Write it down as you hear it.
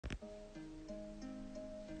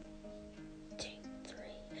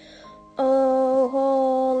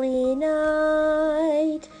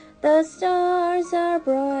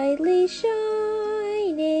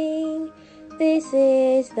This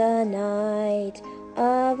is the night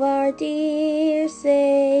of our dear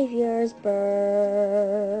Savior's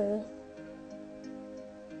birth.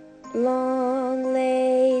 Long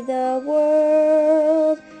lay the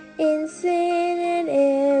world in sin and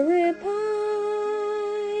error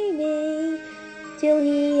pining, till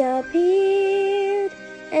He appeared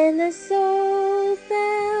and the soul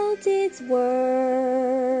felt its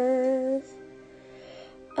worth.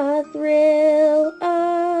 A thrill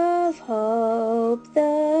of hope,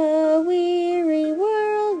 the weary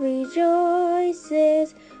world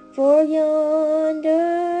rejoices, for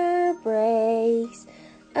yonder breaks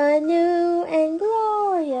a new and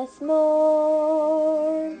glorious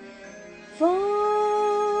morn. Fall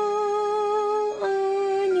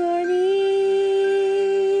on your knees,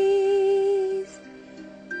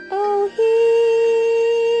 oh, hear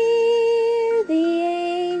the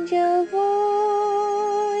angel voices,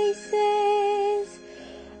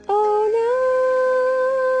 oh,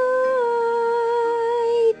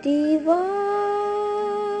 night divine,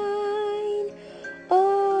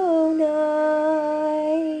 oh,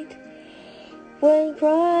 night when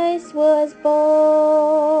Christ was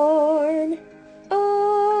born,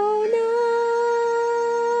 oh,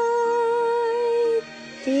 night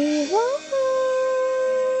divine,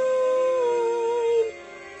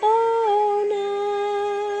 oh,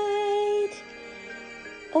 night,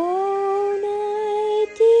 oh, night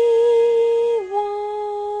divine.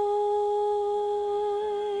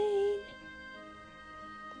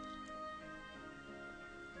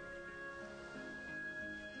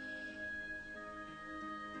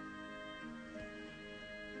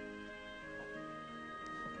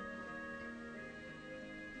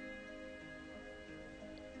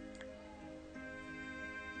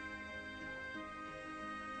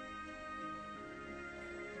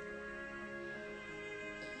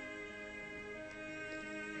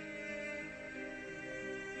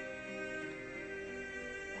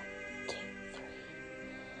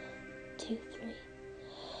 Two, three.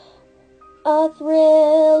 A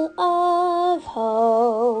thrill of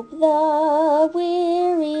hope, the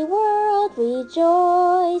weary world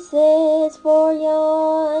rejoices, for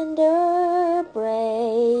yonder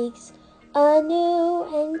breaks a new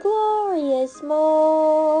and glorious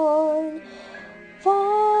morn. Fall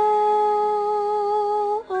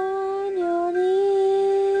on your knees,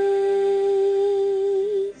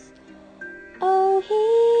 oh, hear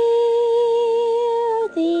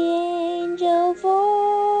the angel voices,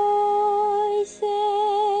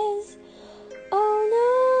 oh,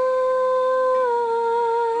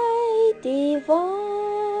 night divine,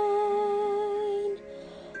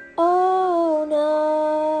 oh,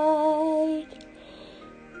 night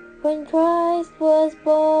when Christ was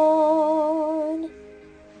born.